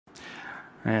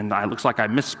And it looks like I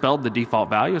misspelled the default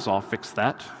value, so I'll fix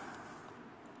that.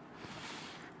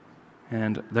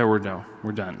 And there we're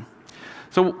done.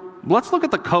 So let's look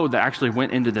at the code that actually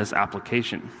went into this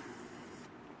application.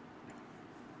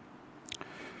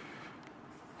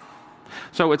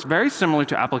 So it's very similar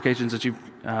to applications that you've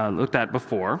looked at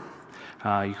before.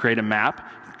 You create a map,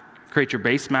 create your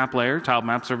base map layer, tiled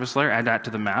map surface layer, add that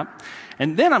to the map.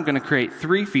 And then I'm going to create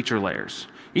 3 feature layers.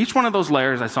 Each one of those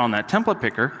layers I saw in that template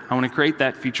picker, I want to create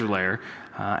that feature layer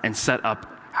and set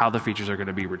up how the features are going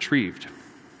to be retrieved.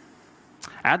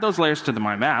 Add those layers to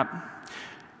my map.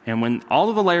 And when all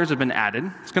of the layers have been added,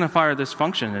 it's going to fire this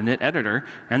function, an init editor.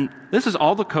 And this is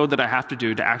all the code that I have to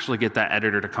do to actually get that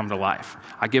editor to come to life.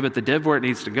 I give it the div where it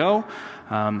needs to go.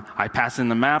 I pass in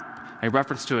the map, a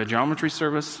reference to a geometry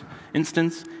service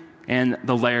instance, and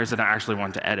the layers that I actually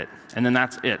want to edit. And then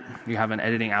that's it. You have an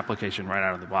editing application right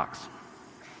out of the box.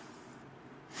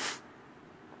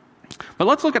 But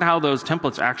let's look at how those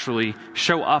templates actually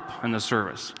show up in the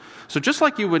service. So just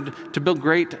like you would, to build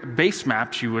great base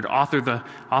maps, you would author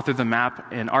the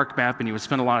map in ArcMap, and you would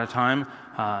spend a lot of time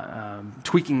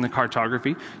tweaking the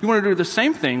cartography. You want to do the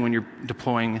same thing when you're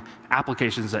deploying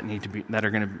applications that are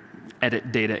going to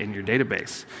edit data in your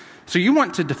database. So you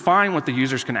want to define what the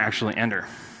users can actually enter,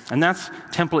 and that's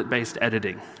template-based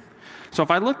editing. So if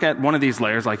I look at one of these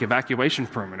layers, like evacuation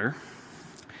perimeter,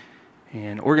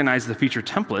 and organize the feature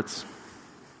templates,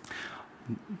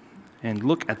 and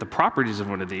look at the properties of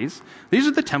one of these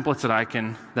are the templates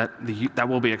that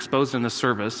will be exposed in the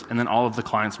service, and then all of the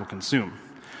clients will consume.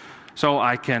 So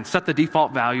I can set the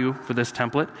default value for this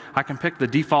template. I can pick the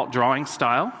default drawing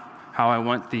style, how I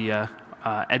want the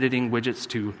editing widgets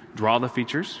to draw the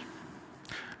features,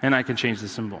 and I can change the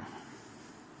symbol.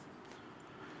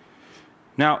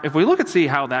 Now, if we look and see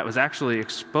how that was actually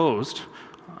exposed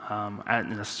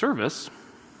in a service,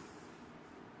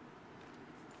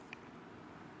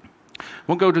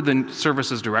 we'll go to the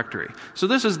services directory. So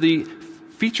this is the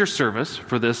feature service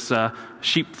for this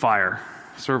sheep fire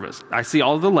service. I see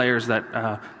all of the layers that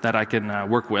I can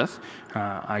work with.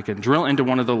 I can drill into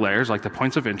one of the layers, like the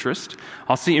points of interest.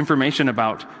 I'll see information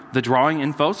about the drawing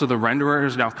info, so the renderer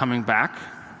is now coming back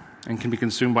and can be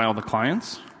consumed by all the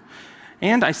clients.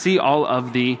 And I see all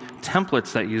of the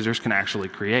templates that users can actually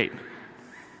create,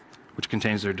 which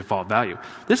contains their default value.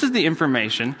 This is the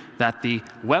information that the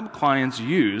web clients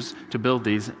use to build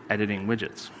these editing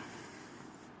widgets,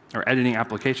 or editing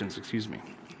applications, excuse me.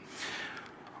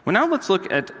 Well, now let's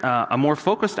look at a more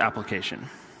focused application.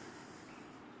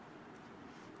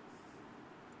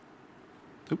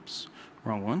 Oops,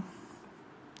 wrong one.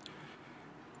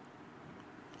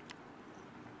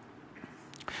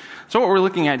 So what we're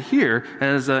looking at here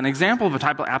is an example of a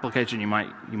type of application you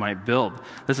might build.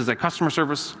 This is a customer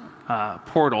service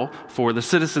portal for the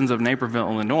citizens of Naperville,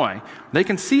 Illinois. They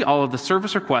can see all of the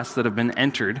service requests that have been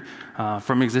entered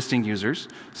from existing users.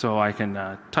 So I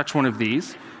can touch one of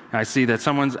these. I see that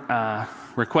someone's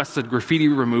requested graffiti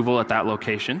removal at that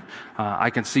location. I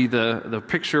can see the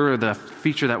picture or the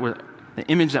feature the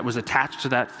image that was attached to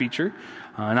that feature.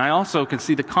 And I also can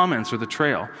see the comments or the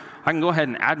trail. I can go ahead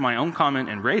and add my own comment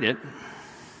and rate it.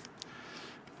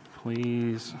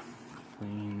 Please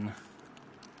clean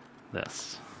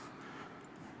this.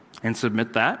 And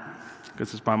submit that,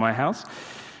 because it's by my house.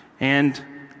 And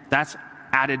that's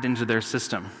added into their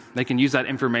system. They can use that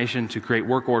information to create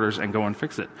work orders and go and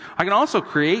fix it. I can also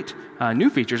create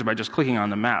new features by just clicking on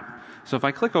the map. So if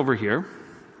I click over here,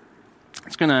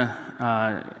 it's going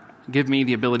to give me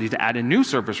the ability to add a new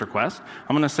service request.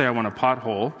 I'm going to say I want a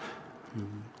pothole,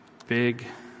 big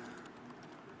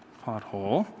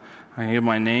pothole. I can give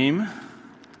my name.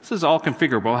 This is all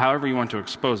configurable, however you want to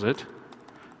expose it.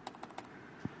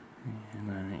 And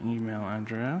an email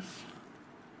address.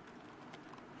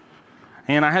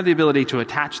 And I have the ability to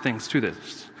attach things to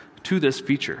this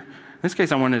feature. In this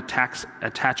case, I want to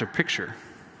attach a picture.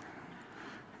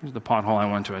 Here's the pothole I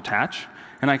want to attach,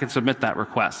 and I can submit that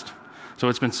request. So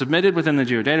it's been submitted within the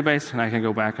Geo Database, and I can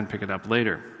go back and pick it up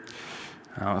later.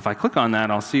 If I click on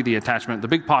that, I'll see the attachment, the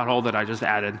big pothole that I just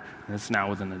added, and it's now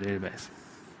within the database.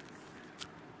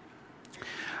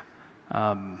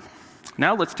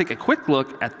 Now let's take a quick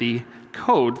look at the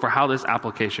code for how this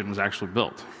application was actually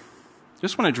built.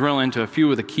 Just want to drill into a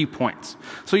few of the key points.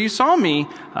 So you saw me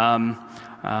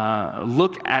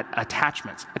look at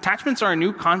attachments. Attachments are a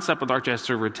new concept with ArcGIS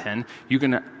Server 10. You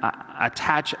can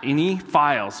attach any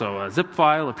file, so a zip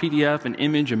file, a PDF, an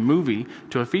image, a movie,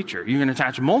 to a feature. You can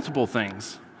attach multiple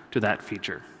things to that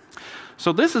feature.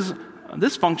 So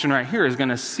this function right here is going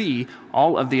to see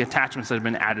all of the attachments that have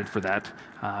been added for that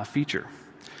feature.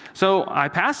 So I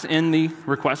pass in the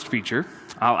request feature.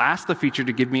 I'll ask the feature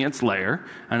to give me its layer,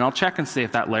 and I'll check and see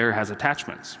if that layer has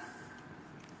attachments.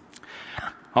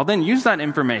 I'll then use that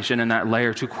information in that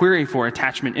layer to query for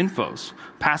attachment infos,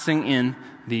 passing in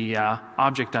the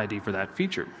object ID for that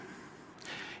feature.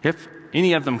 If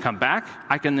any of them come back,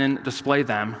 I can then display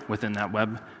them within that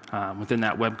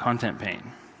web content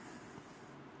pane.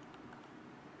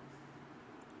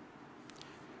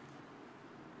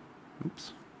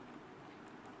 Oops.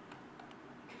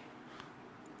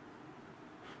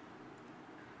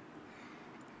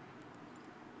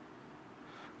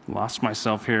 Lost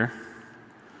myself here.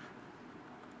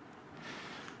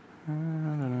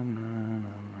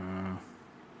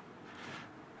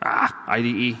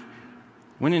 IDE.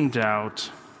 When in doubt.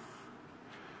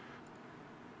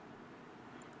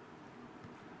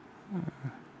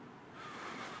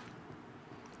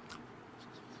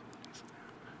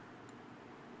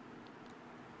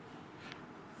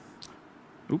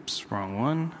 Oops, wrong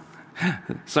one.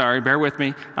 Sorry, bear with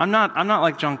me. I'm not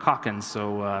like John Calkins,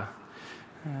 so.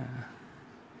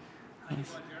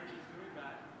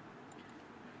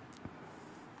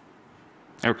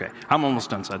 Okay, I'm almost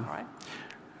done, Sud. All right.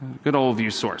 Good old view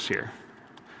source here.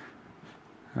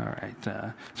 All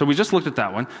right, so we just looked at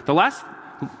that one. The last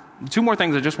two more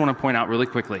things I just want to point out really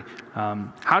quickly.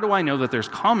 How do I know that there's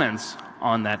comments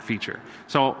on that feature?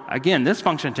 So again, this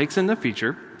function takes in the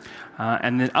feature,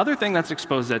 and the other thing that's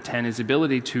exposed at 10 is the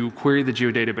ability to query the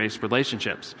Geo Database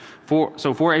relationships.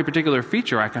 So for a particular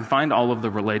feature, I can find all of the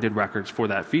related records for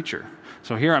that feature.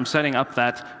 So here I'm setting up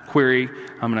that query.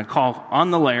 I'm going to call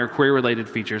on the layer query related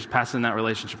features, pass in that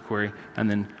relationship query, and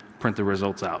then print the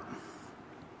results out.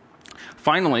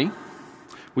 Finally,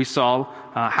 we saw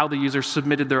how the user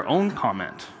submitted their own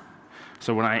comment.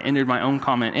 So when I entered my own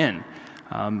comment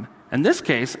in this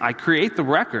case, I create the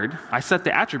record, I set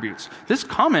the attributes. This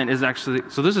comment is actually,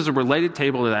 so this is a related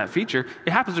table to that feature.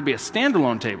 It happens to be a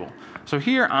standalone table. So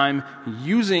here I'm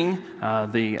using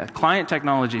the client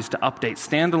technologies to update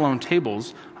standalone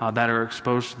tables that are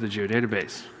exposed to the Geo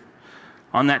Database.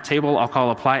 On that table, I'll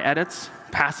call apply edits,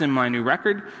 pass in my new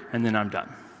record, and then I'm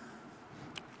done.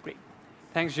 Great.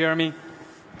 Thanks, Jeremy.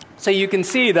 So you can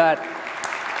see that,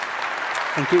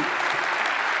 thank you.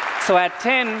 So at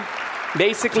 10,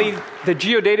 basically, the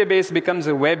Geo Database becomes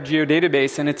a web Geo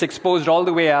Database, and it's exposed all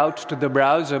the way out to the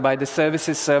browser by the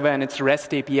services server and its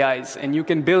REST APIs. And you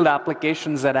can build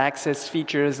applications that access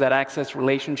features, that access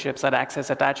relationships, that access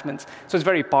attachments. So it's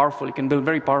very powerful. You can build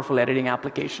very powerful editing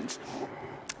applications.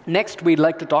 Next, we'd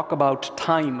like to talk about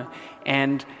time.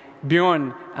 And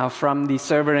Bjorn from the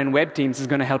server and web teams is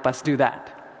going to help us do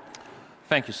that.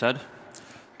 Thank you, Sud.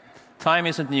 Time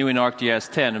isn't new in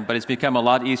ArcGIS 10, but it's become a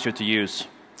lot easier to use.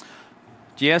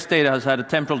 GIS data has had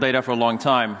temporal data for a long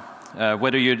time,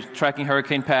 whether you're tracking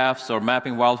hurricane paths or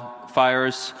mapping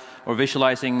wildfires or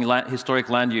visualizing historic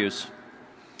land use.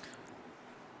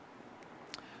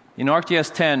 In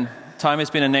ArcGIS 10, time has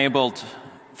been enabled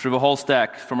through the whole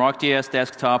stack, from ArcGIS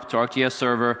desktop to ArcGIS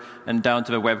server and down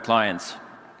to the web clients.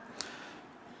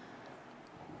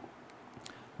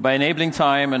 By enabling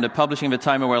time and publishing the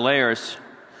time-aware layers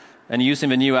and using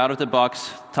the new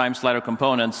out-of-the-box time slider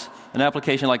components, an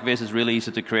application like this is really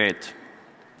easy to create.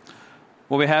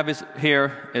 What we have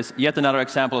here is yet another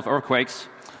example of earthquakes.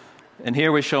 And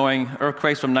here we're showing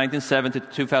earthquakes from 1970 to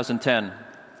 2010.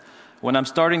 When I'm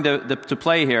starting to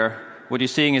play here, what you're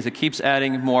seeing is it keeps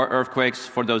adding more earthquakes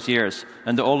for those years.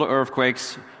 And the older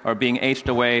earthquakes are being aged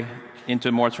away into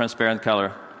a more transparent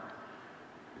color.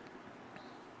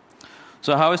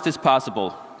 So how is this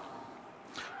possible?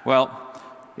 Well,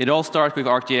 it all starts with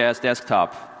ArcGIS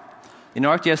Desktop. In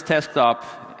ArcGIS Desktop,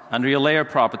 under your layer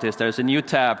properties, there's a new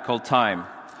tab called Time.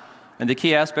 And the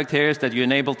key aspect here is that you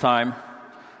enable time,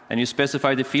 and you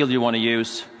specify the field you want to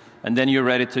use, and then you're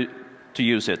ready to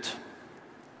use it.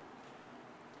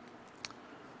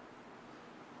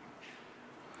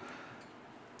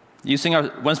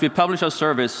 Once we publish our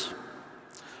service,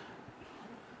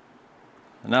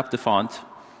 and up the font,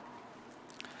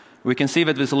 we can see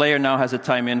that this layer now has a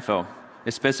time info.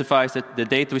 It specifies that the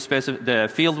date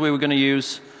the field we were going to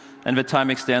use, and the time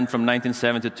extent from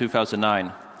 1970 to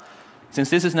 2009.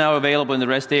 Since this is now available in the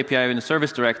REST API in the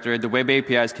service directory, the web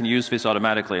APIs can use this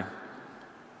automatically.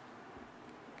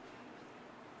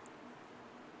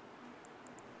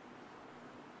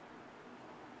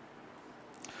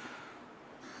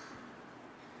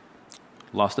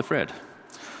 Lost the thread.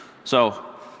 So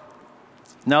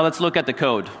now let's look at the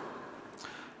code.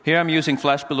 Here I'm using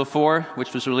Flash Builder 4,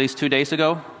 which was released 2 days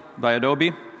ago by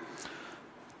Adobe.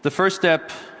 The first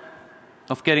step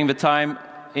of getting the time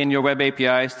in your web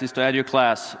APIs is to add your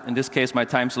class, in this case my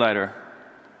time slider.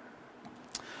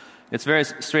 It's very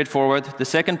straightforward. The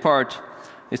second part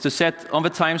is to set, on the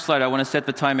time slider, I want to set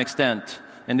the time extent.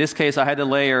 In this case, I had a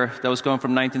layer that was going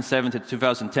from 1970 to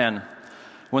 2010.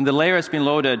 When the layer has been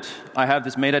loaded, I have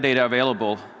this metadata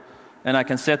available, and I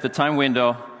can set the time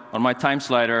window on my time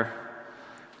slider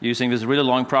using this really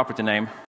long property name.